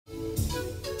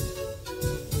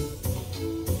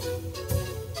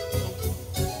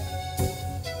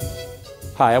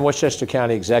Hi, I'm Westchester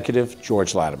County Executive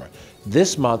George Latimer.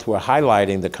 This month we're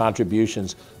highlighting the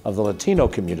contributions of the Latino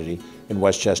community in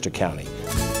Westchester County.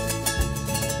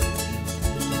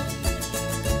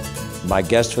 My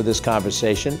guest for this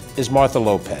conversation is Martha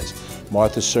Lopez.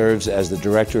 Martha serves as the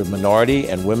Director of Minority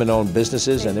and Women-Owned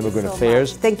Businesses and Immigrant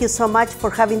Affairs. Thank you so much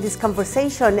for having this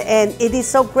conversation, and it is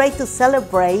so great to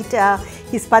celebrate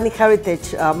Hispanic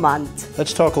Heritage Month.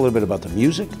 Let's talk a little bit about the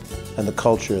music and the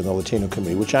culture in the Latino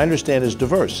community, which I understand is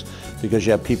diverse because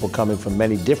you have people coming from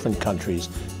many different countries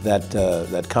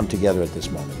that come together at this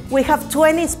moment. We have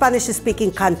 20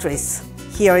 Spanish-speaking countries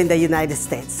here in the United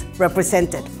States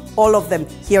represented, all of them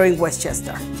here in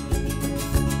Westchester.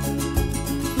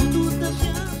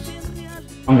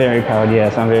 I'm very proud,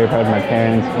 yes. I'm very proud of my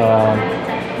parents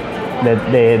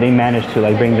that they managed to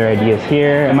bring their ideas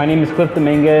here. My name is Cliff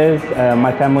Dominguez.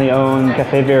 My family owns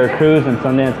Cafe Veracruz and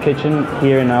Sundance Kitchen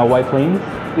here in White Plains.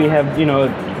 We have,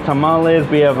 tamales,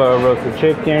 we have a roasted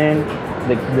chicken,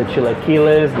 the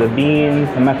chilaquiles, the beans.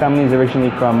 And my family is originally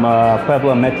from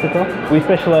Puebla, Mexico. We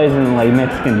specialize in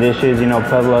Mexican dishes,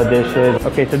 Puebla dishes.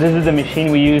 Okay, so this is the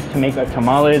machine we use to make our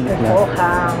tamales.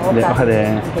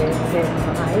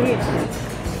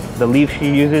 The leaf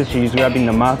she's grabbing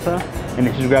the masa, and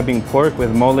then she's grabbing pork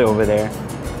with mole over there,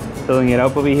 filling it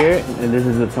up over here, and this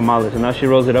is the tamale. So now she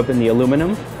rolls it up in the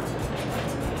aluminum,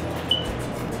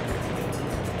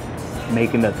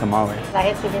 making the tamale. La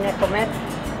gente viene a comer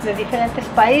de diferentes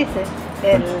países,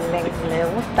 le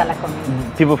gusta la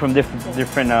comida. People from different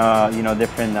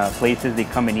places, they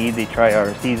come and eat, they try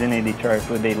our seasoning, they try our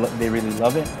food, they really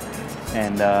love it,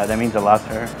 and that means a lot to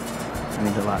her. It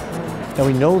means a lot. Now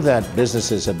we know that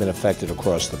businesses have been affected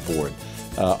across the board,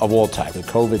 of all types. The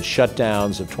COVID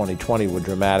shutdowns of 2020 were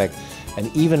dramatic,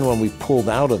 and even when we pulled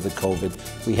out of the COVID,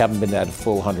 we haven't been at a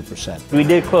full 100%. We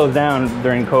did close down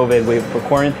during COVID for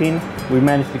quarantine. We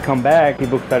managed to come back,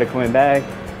 people started coming back.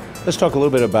 Let's talk a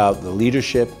little bit about the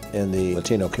leadership in the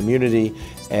Latino community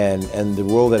and the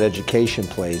role that education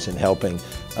plays in helping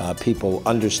people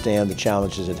understand the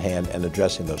challenges at hand and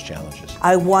addressing those challenges.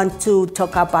 I want to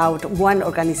talk about one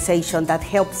organization that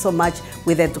helps so much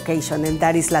with education, and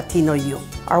that is Latino U.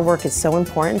 Our work is so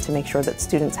important to make sure that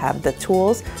students have the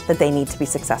tools that they need to be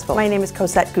successful. My name is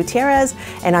Cosette Gutierrez,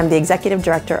 and I'm the Executive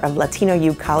Director of Latino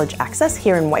U College Access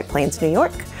here in White Plains, New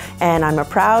York. And I'm a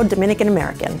proud Dominican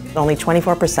American. Only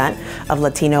 24% of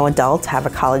Latino adults have a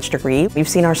college degree. We've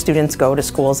seen our students go to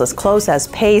schools as close as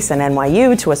Pace and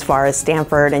NYU to as far as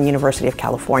Stanford and University of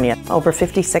California. Over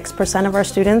 56% of our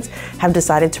students have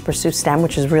decided to pursue STEM,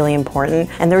 which is really important.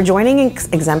 And they're joining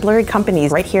exemplary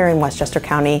companies right here in Westchester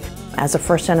County. As a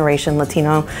first-generation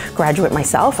Latino graduate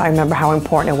myself, I remember how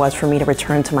important it was for me to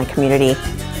return to my community.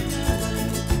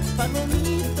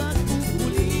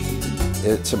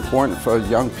 It's important for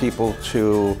young people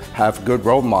to have good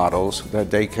role models that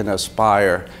they can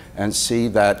aspire and see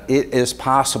that it is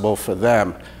possible for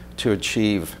them to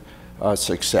achieve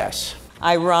success.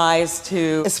 I rise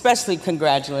to especially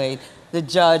congratulate the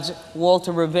Judge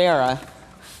Walter Rivera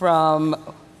from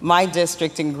my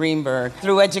district in Greenburgh.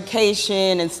 Through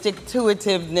education and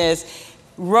stick-to-itiveness,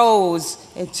 rose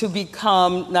to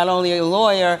become not only a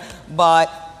lawyer,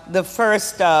 but the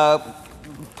first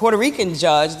Puerto Rican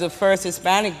judge, the first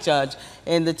Hispanic judge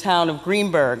in the town of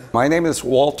Greenburgh. My name is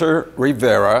Walter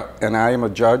Rivera, and I am a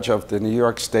judge of the New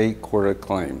York State Court of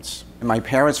Claims. My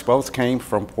parents both came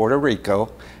from Puerto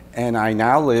Rico, and I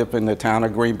now live in the town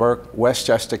of Greenburgh,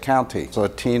 Westchester County.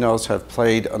 Latinos have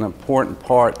played an important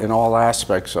part in all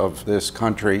aspects of this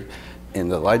country, in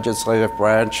the legislative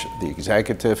branch, the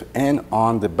executive, and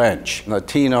on the bench.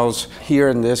 Latinos here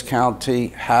in this county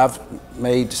have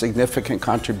made significant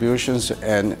contributions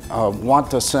and want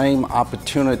the same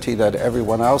opportunity that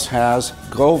everyone else has.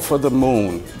 Go for the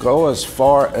moon. Go as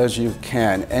far as you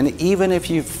can. And even if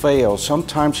you fail,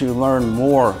 sometimes you learn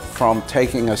more from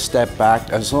taking a step back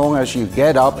as long as you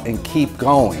get up and keep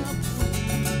going.